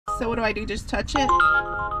So what do I do? Just touch it?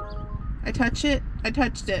 I touch it? I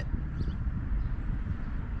touched it.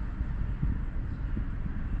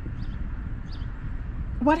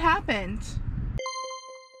 What happened?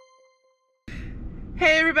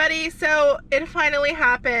 Hey everybody, so it finally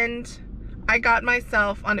happened. I got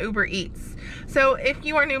myself on Uber Eats. So if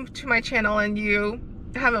you are new to my channel and you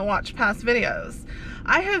haven't watched past videos,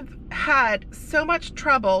 I have had so much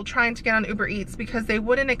trouble trying to get on Uber Eats because they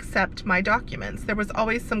wouldn't accept my documents. There was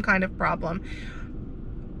always some kind of problem,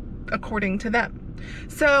 according to them.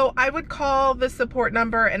 So I would call the support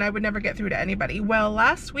number and I would never get through to anybody. Well,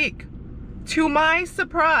 last week, to my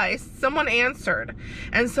surprise, someone answered.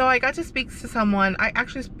 And so I got to speak to someone. I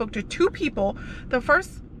actually spoke to two people. The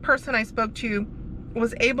first person I spoke to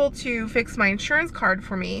was able to fix my insurance card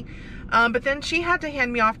for me. But then she had to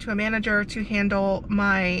hand me off to a manager to handle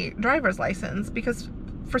my driver's license because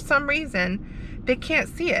for some reason they can't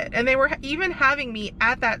see it. And they were even having me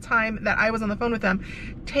at that time that I was on the phone with them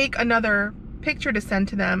take another picture to send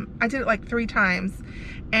to them. I did it like 3 times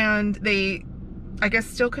and they, I guess,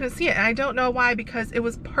 still couldn't see it. And I don't know why, because it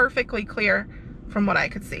was perfectly clear from what I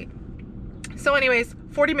could see. So anyways,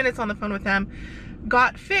 40 minutes on the phone with them,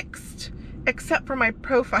 got fixed except for my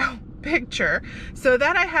profile picture. So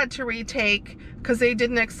that I had to retake because they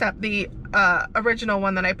didn't accept the original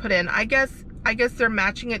one that I put in. I guess they're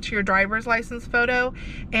matching it to your driver's license photo,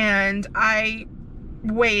 and I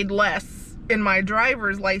weighed less in my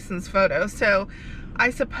driver's license photo. So I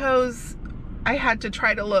suppose I had to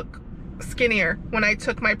try to look skinnier when I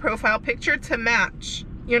took my profile picture to match.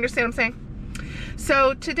 You understand what I'm saying?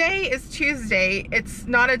 So today is Tuesday. It's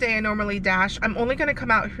not a day I normally dash. I'm only going to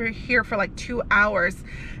come out here for like 2 hours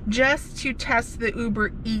just to test the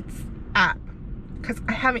Uber Eats app because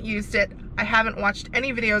I haven't used it. I haven't watched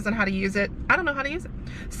any videos on how to use it. I don't know how to use it.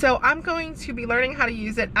 So I'm going to be learning how to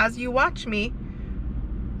use it as you watch me.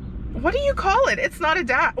 What do you call it? It's not a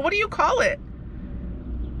dash. What do you call it?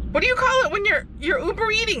 What do you call it when you're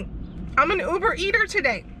Uber eating? I'm an Uber eater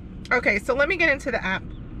today. Okay, so let me get into the app.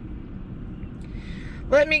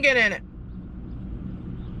 Let me get in it.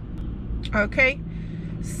 Okay,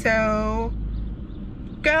 so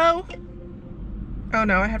go. Oh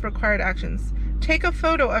no, I have required actions. Take a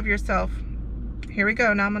photo of yourself. Here we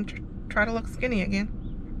go. Now I'm gonna try to look skinny again.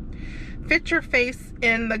 Fit your face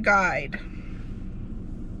in the guide.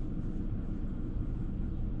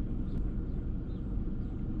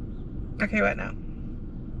 Okay, what now?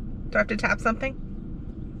 Do I have to tap something?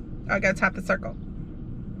 Oh, I gotta tap the circle.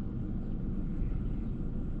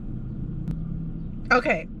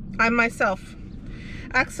 Okay, I'm myself.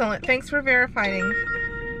 Excellent, thanks for verifying.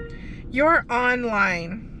 You're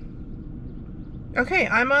online. Okay,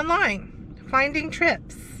 I'm online. Finding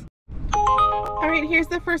trips. All right, here's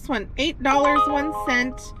the first one.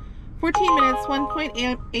 $8.01, 14 minutes,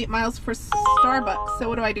 1.8 miles for Starbucks. So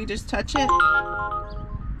what do I do? Just touch it?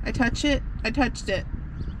 I touch it? I touched it.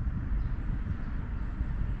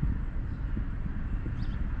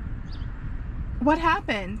 What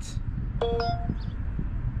happened?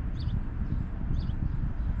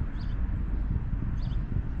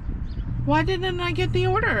 Why didn't I get the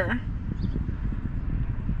order?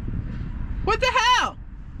 What the hell?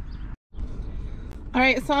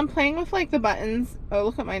 Alright, so I'm playing with like the buttons. Oh,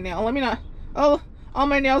 look at my nail. Let me not. Oh, all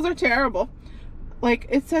my nails are terrible. Like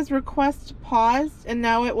it says request paused and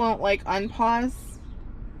now it won't like unpause.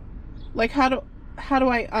 Like how do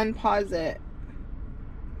I unpause it?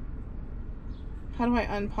 How do I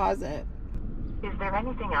unpause it? Is there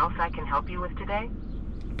anything else I can help you with today?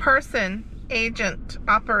 Person, agent,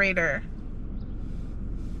 operator.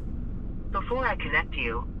 Before I connect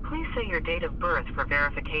you, please say your date of birth for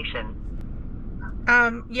verification.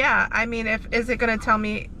 Yeah, I mean, is it going to tell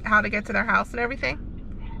me how to get to their house and everything?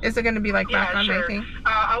 Is it going to be like background banking?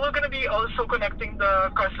 I will going to be also connecting the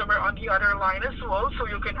customer on the other line as well, so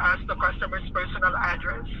you can ask the customer's personal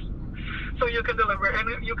address. So you can deliver,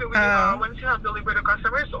 and you can once you have delivered the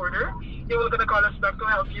customer's order, you will gonna call us back to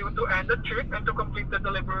help you to end the trip and to complete the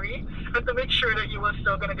delivery and to make sure that you will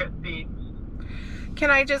still gonna get paid. Can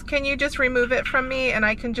you just remove it from me and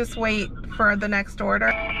I can just wait for the next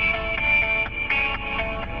order?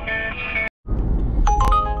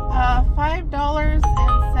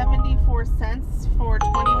 $5.74 for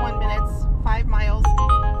 21 minutes, 5 miles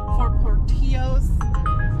for Portillo's.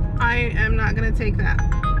 I am not gonna take that.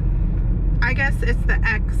 I guess it's the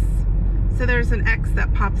X. So there's an X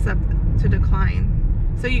that pops up to decline.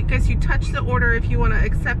 So you guess you touch the order if you want to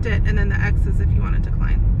accept it, and then the X is if you want to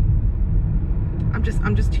decline. I'm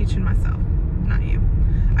just teaching myself, not you.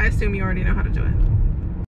 I assume you already know how to do it.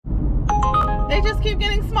 They just keep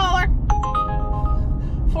getting smaller.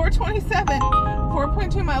 $4.27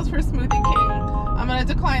 4.2 miles for Smoothie King. I'm gonna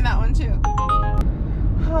decline that one too.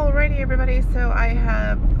 Alrighty everybody, so I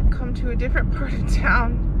have come to a different part of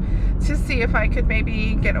town to see if I could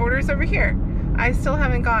maybe get orders over here. I still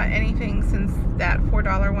haven't got anything since that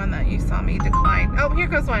 $4 one that you saw me decline. Oh, here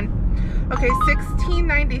goes one. Okay,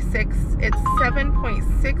 $16.96. It's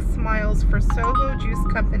 7.6 miles for Soho Juice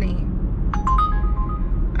Company.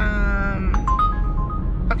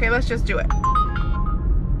 Okay, let's just do it.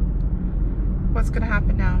 What's gonna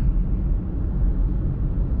happen now?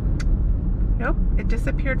 Nope, it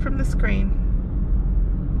disappeared from the screen.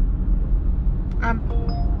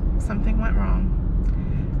 Something went wrong.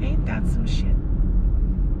 Ain't that some shit?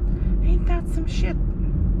 Ain't that some shit?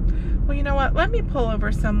 Well, you know what? Let me pull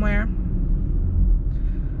over somewhere.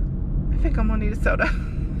 I think I'm gonna need a soda.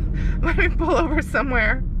 Let me pull over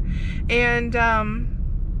somewhere. And, I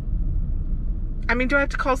mean, do I have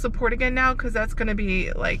to call support again now? Because that's gonna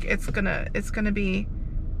be, like, it's gonna be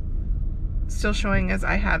still showing as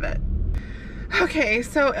I have it. Okay,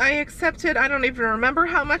 so I accepted, I don't even remember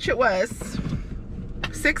how much it was.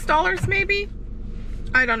 $6 maybe?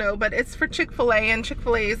 I don't know, but it's for Chick-fil-A, and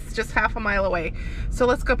Chick-fil-A is just half a mile away. So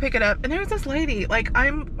let's go pick it up. And there's this lady, like,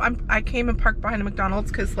 I came and parked behind a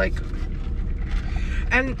McDonald's because, like,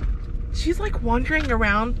 and she's like wandering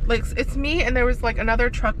around, like, it's me, and there was like another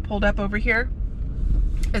truck pulled up over here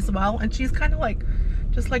as well, and she's kind of like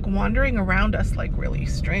just like wandering around us like really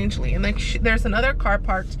strangely, and like there's another car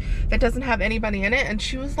parked that doesn't have anybody in it, and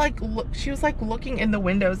she was like looking in the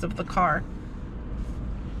windows of the car.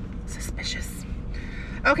 Suspicious.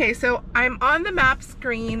 Okay, so I'm on the map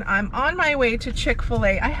screen. I'm on my way to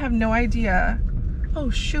Chick-fil-A. I have no idea. Oh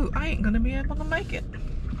shoot, I ain't gonna be able to make it.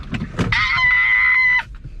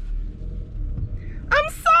 I'm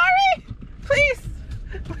sorry. Please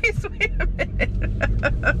wait a minute.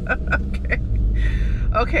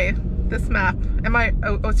 Okay, this map. Am I,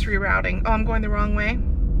 oh, it's rerouting. Oh, I'm going the wrong way.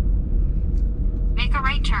 Make a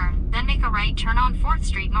right turn, then make a right turn on 4th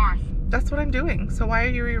Street North. That's what I'm doing. So why are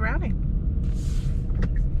you rerouting?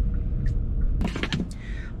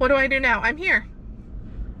 What do I do now? I'm here.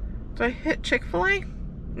 Do I hit Chick-fil-A?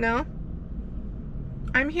 No.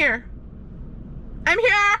 I'm here. I'm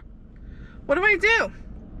here! What do I do?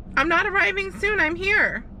 I'm not arriving soon. I'm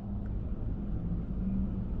here.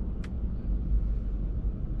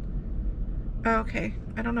 Okay.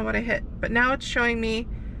 I don't know what I hit. But now it's showing me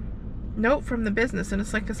note from the business. And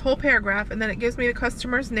it's like this whole paragraph. And then it gives me the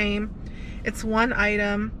customer's name. It's one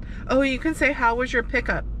item. Oh, you can say, how was your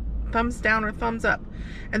pickup? Thumbs down or thumbs up.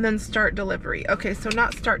 And then start delivery. Okay, so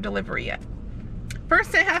not start delivery yet.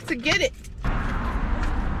 First I have to get it. On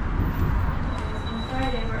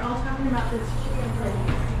Friday, we're all talking about this chicken place.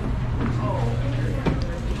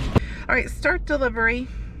 Alright, start delivery.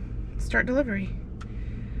 Start delivery.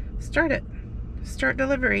 Start it. Start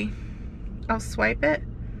delivery. I'll swipe it.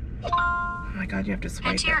 Oh my god, you have to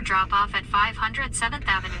swipe Enter your it. drop off at 500 7th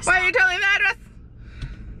Avenue. Why are you telling me the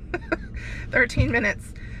address? 13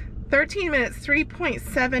 minutes. 13 minutes,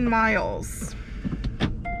 3.7 miles.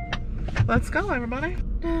 Let's go, everybody.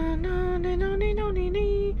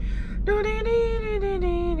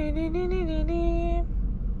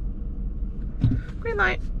 Green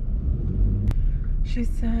light. She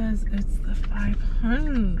says it's the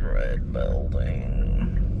 500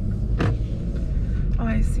 building. Oh,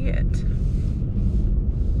 I see it.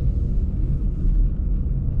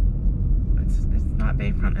 It's not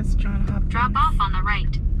Bayfront, it's John Hopkins. Drop off on the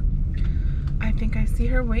right. I think I see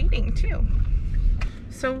her waiting too.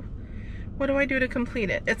 So what do I do to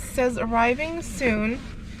complete it? It says arriving soon.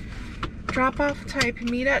 Drop off type,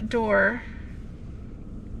 meet at door.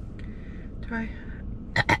 What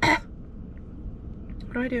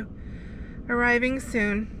do I do? Arriving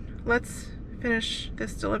soon. Let's finish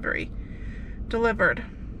this delivery. Delivered.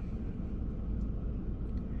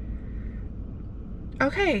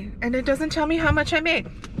 Okay, and it doesn't tell me how much I made.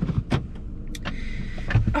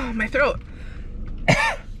 Oh, my throat.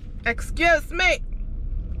 Excuse me.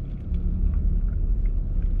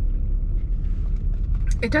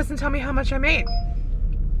 It doesn't tell me how much I made.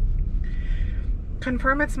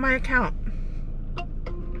 Confirm it's my account.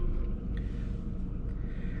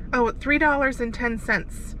 Oh,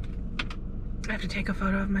 $3.10. I have to take a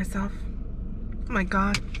photo of myself. Oh my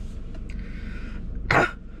god.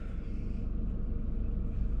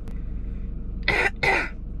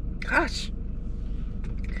 Gosh.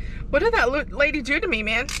 What did that lady do to me,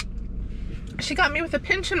 man? She got me with a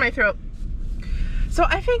pinch in my throat. So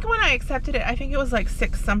I think when I accepted it, I think it was like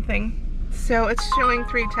 6 something. So it's showing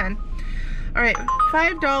 310. All right,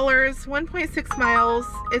 $5, 1.6 miles.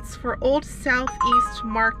 It's for Old Southeast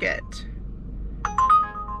Market.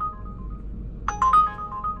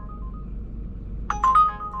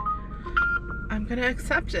 gonna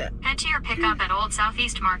accept it. Head to your pickup at Old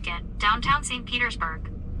Southeast Market, downtown St.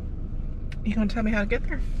 Petersburg. You gonna tell me how to get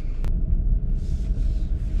there?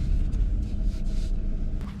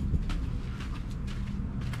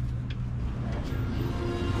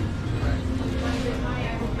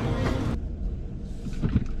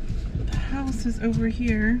 The house is over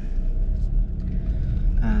here.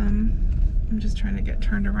 I'm just trying to get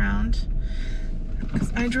turned around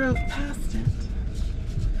because I drove past it.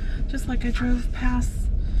 Just like I drove past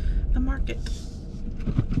the market.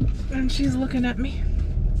 And she's looking at me.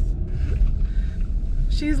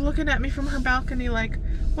 She's looking at me from her balcony like,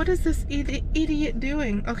 what is this idiot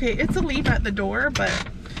doing? Okay, it's a leave at the door, but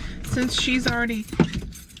since she's already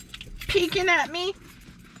peeking at me,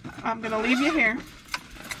 I'm gonna leave you here.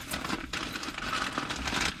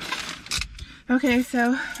 Okay,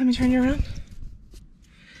 so let me turn you around.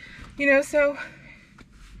 You know, so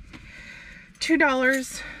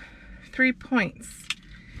 $2, 3 points,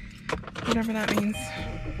 whatever that means.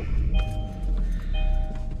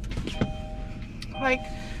 Like,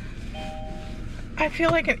 I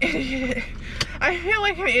feel like an idiot. I feel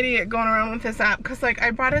like an idiot going around with this app because, like, I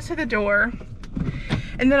brought it to the door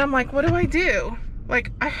and then I'm like, what do I do?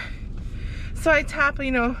 Like, so I tap,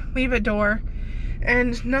 you know, leave a door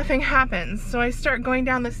and nothing happens. So I start going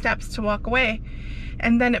down the steps to walk away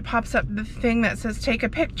and then it pops up the thing that says take a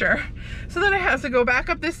picture. So then I have to go back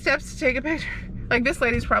up the steps to take a picture. Like, this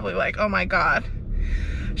lady's probably like, oh my God.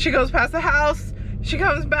 She goes past the house, she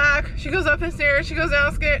comes back, she goes up the stairs, she goes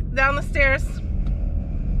down the stairs.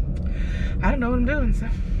 I don't know what I'm doing, so.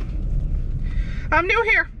 I'm new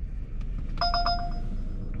here.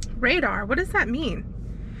 Radar, what does that mean?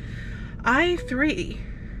 I-3,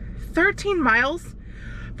 13 miles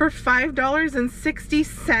for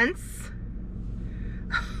 $5.60.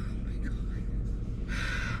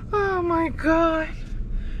 Oh my God.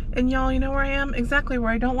 And y'all, you know where I am? Exactly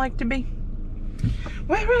where I don't like to be.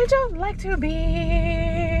 Where I don't like to be.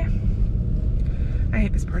 I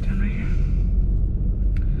hate this part down right here.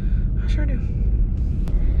 I sure do.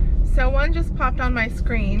 So one just popped on my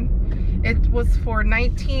screen. It was for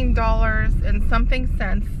 $19 and something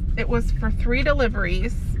cents. It was for 3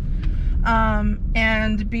 deliveries.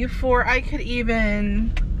 And before I could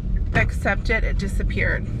even accept it, it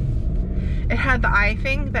disappeared. It had the I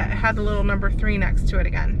thing that had the little number 3 next to it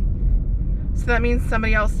again. So that means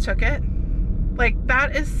somebody else took it. Like,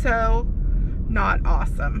 that is so not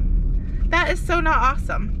awesome. That is so not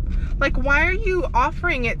awesome. Like, why are you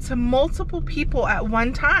offering it to multiple people at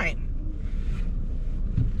one time?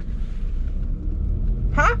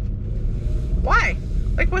 Huh? Why?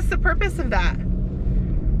 Like, what's the purpose of that?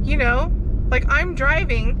 You know, like, I'm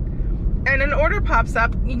driving and an order pops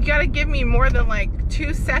up. You gotta give me more than like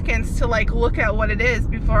 2 seconds to like look at what it is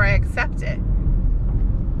before I accept it.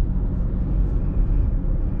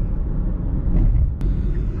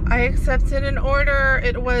 I accepted an order.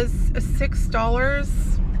 It was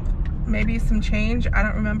 $6, maybe some change. I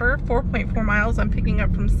don't remember. 4.4 miles I'm picking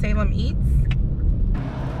up from Salem Eats.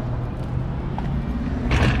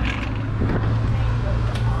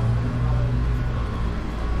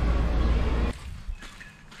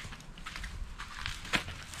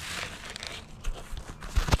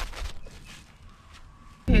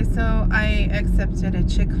 Okay, so I accepted a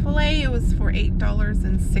Chick-fil-A. It was for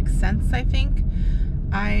 $8.06, I think.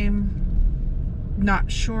 I'm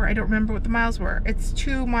not sure. I don't remember what the miles were. It's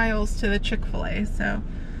 2 miles to the Chick-fil-A, so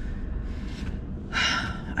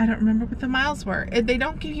I don't remember what the miles were. They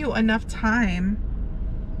don't give you enough time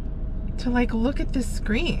to like look at this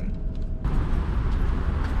screen.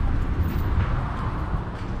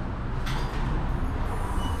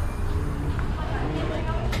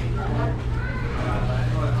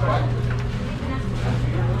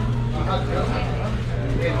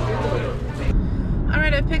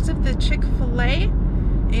 Alright, I picked up the Chick-fil-A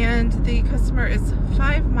and the customer is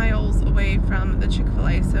 5 miles away from the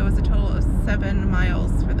Chick-fil-A, so it was a total of 7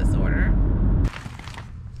 miles for this order.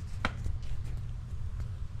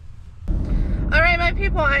 Alright, my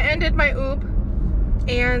people, I ended my Uber,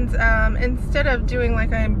 and instead of doing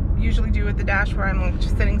like I usually do with the Dash where I'm like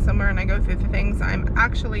just sitting somewhere and I go through the things, I'm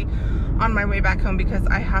actually on my way back home because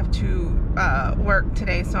I have to work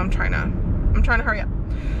today, so I'm trying to hurry up.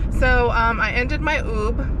 So I ended my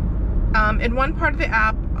Uber. In one part of the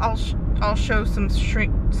app, I'll show some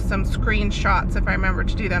screenshots if I remember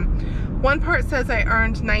to do them. One part says I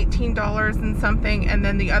earned $19 and something, and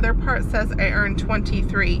then the other part says I earned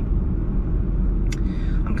 $23.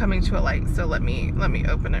 I'm coming to a light, so let me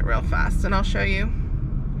open it real fast and I'll show you.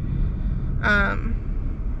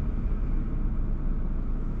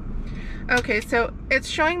 Okay, so it's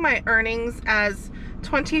showing my earnings as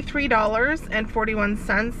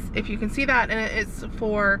 $23.41, if you can see that, and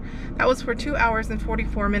that was for 2 hours and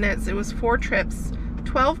 44 minutes. It was 4 trips,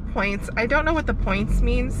 12 points. I don't know what the points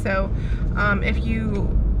mean, so if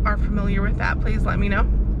you are familiar with that, please let me know.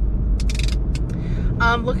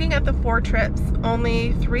 Looking at the 4 trips,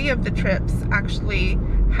 only 3 of the trips actually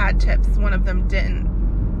had tips. One of them didn't.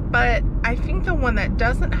 But I think the one that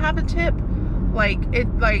doesn't have a tip,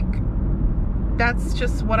 that's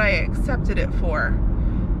just what I accepted it for.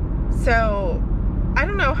 So I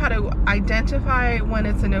don't know how to identify when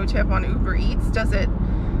it's a no tip on Uber Eats. Does it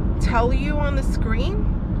tell you on the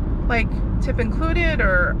screen, like tip included,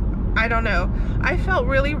 or I don't know. I felt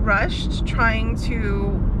really rushed trying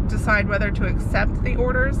to decide whether to accept the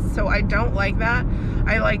orders, so I don't like that.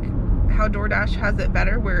 I like how DoorDash has it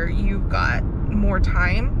better, where you've got more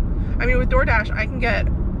time. I mean, with DoorDash, I can get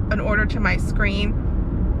an order to my screen,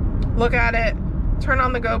 look at it, turn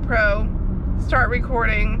on the GoPro, start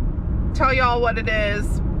recording, tell y'all what it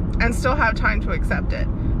is, and still have time to accept it.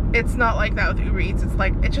 It's not like that with Uber Eats. It's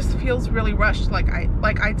like, it just feels really rushed. Like I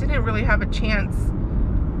didn't really have a chance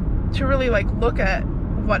to really look at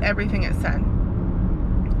what everything it said.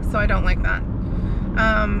 So I don't like that.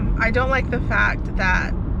 I don't like the fact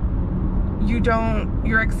that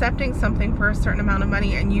you're accepting something for a certain amount of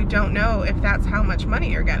money and you don't know if that's how much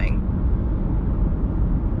money you're getting,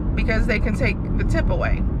 because they can take the tip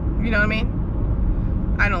away. You know what I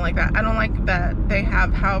mean? I don't like that. I don't like that they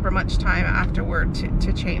have however much time afterward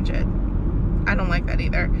to change it. I don't like that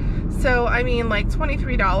either. So I mean, like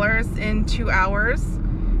 $23 in 2 hours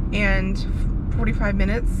and 45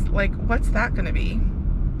 minutes, like what's that gonna be?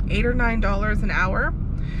 $8 or $9 an hour?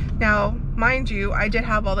 Now, mind you, I did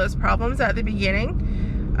have all those problems at the beginning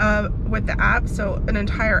with the app, so an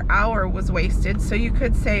entire hour was wasted. So you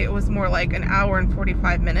could say it was more like an hour and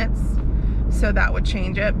 45 minutes. So that would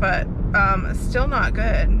change it, but still not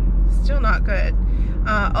good. Still not good.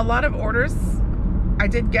 A lot of orders, I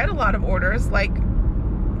did get a lot of orders, like,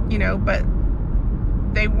 you know, but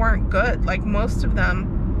they weren't good. Like, most of them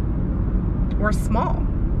were small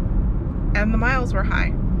and the miles were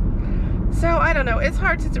high. So I don't know, it's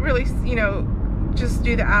hard to really, you know, just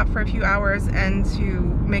do the app for a few hours and to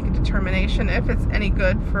make a determination if it's any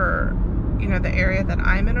good for, you know, the area that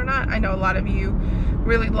I'm in or not. I know a lot of you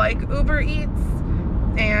really like Uber Eats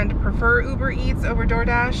and prefer Uber Eats over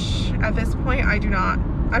DoorDash. At this point, I do not.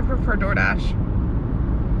 I prefer DoorDash.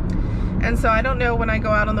 And so I don't know when I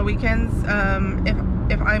go out on the weekends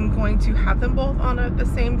if I'm going to have them both on at the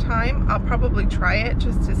same time. I'll probably try it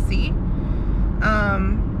just to see.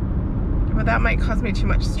 But that might cause me too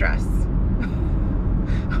much stress.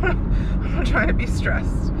 I'm not trying to be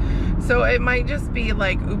stressed. So it might just be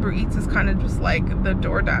like Uber Eats is kind of just like the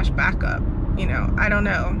DoorDash backup. You know, I don't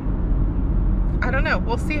know. I don't know.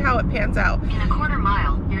 We'll see how it pans out. In a quarter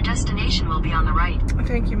mile, your destination will be on the right.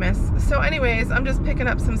 Thank you, miss. So anyways, I'm just picking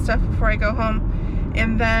up some stuff before I go home.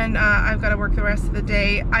 And then I've got to work the rest of the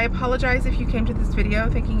day. I apologize if you came to this video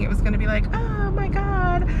thinking it was going to be like, oh my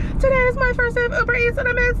god, today is my first day of Uber Eats and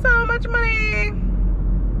I made so much money.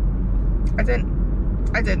 I didn't.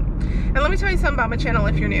 And let me tell you something about my channel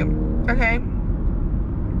if you're new, okay?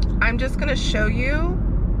 I'm just going to show you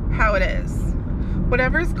how it is.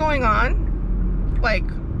 Whatever's going on, like,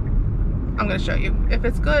 I'm going to show you. If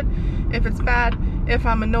it's good, if it's bad, if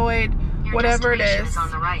I'm annoyed, whatever it is,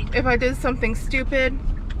 if I did something stupid,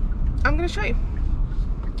 I'm going to show you.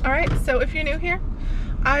 Alright, so if you're new here,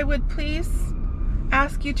 I would please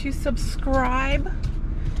ask you to subscribe,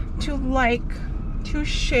 to like, to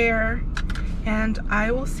share, and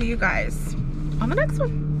I will see you guys on the next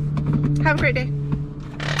one. Have a great day.